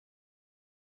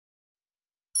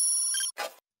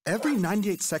Every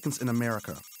 98 seconds in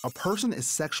America, a person is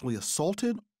sexually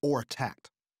assaulted or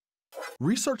attacked.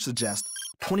 Research suggests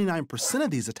 29% of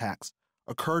these attacks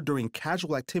occur during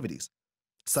casual activities,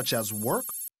 such as work,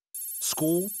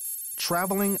 school,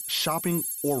 traveling, shopping,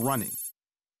 or running.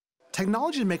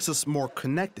 Technology makes us more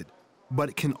connected, but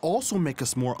it can also make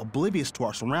us more oblivious to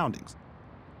our surroundings.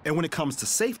 And when it comes to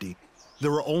safety,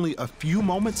 there are only a few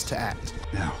moments to act.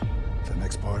 Now, the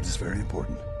next part is very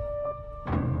important.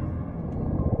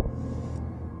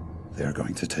 They're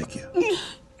going to take you.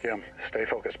 Kim, stay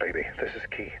focused, baby. This is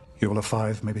key. You will have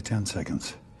 5, maybe 10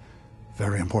 seconds.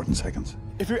 Very important seconds.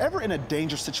 If you're ever in a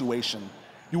dangerous situation,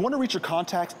 you want to reach your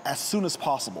contacts as soon as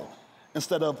possible,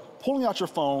 instead of pulling out your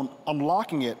phone,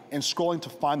 unlocking it, and scrolling to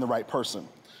find the right person.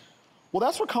 Well,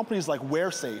 that's where companies like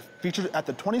Wearsafe, featured at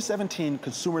the 2017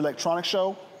 Consumer Electronics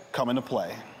Show, come into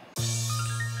play.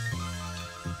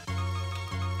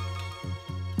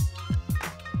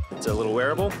 It's a little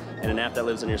wearable and an app that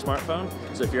lives on your smartphone.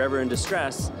 So if you're ever in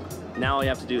distress, now all you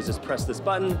have to do is just press this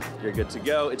button, you're good to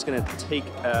go. It's gonna take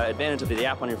advantage of the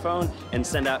app on your phone and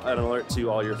send out an alert to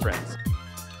all your friends.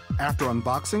 After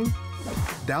unboxing,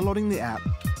 downloading the app,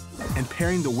 and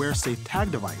pairing the Wearsafe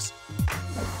tag device,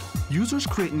 users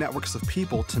create networks of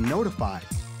people to notify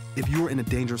if you are in a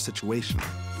dangerous situation.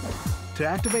 To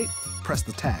activate, press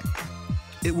the tag.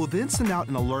 It will then send out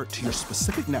an alert to your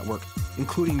specific network,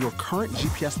 including your current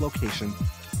GPS location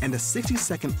and a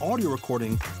 60-second audio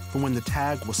recording from when the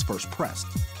tag was first pressed.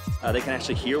 They can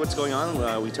actually hear what's going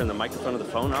on. We turn the microphone of the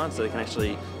phone on so they can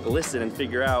actually listen and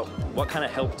figure out what kind of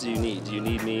help do you need. Do you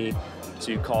need me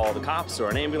to call the cops or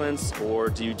an ambulance, or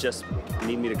do you just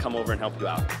need me to come over and help you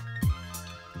out?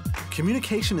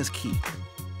 Communication is key.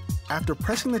 After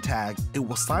pressing the tag, it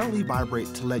will silently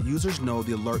vibrate to let users know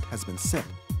the alert has been sent.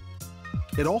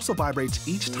 It also vibrates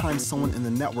each time someone in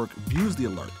the network views the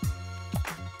alert.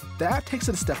 The app takes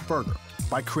it a step further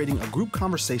by creating a group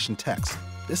conversation text.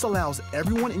 This allows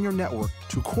everyone in your network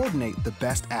to coordinate the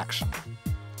best action.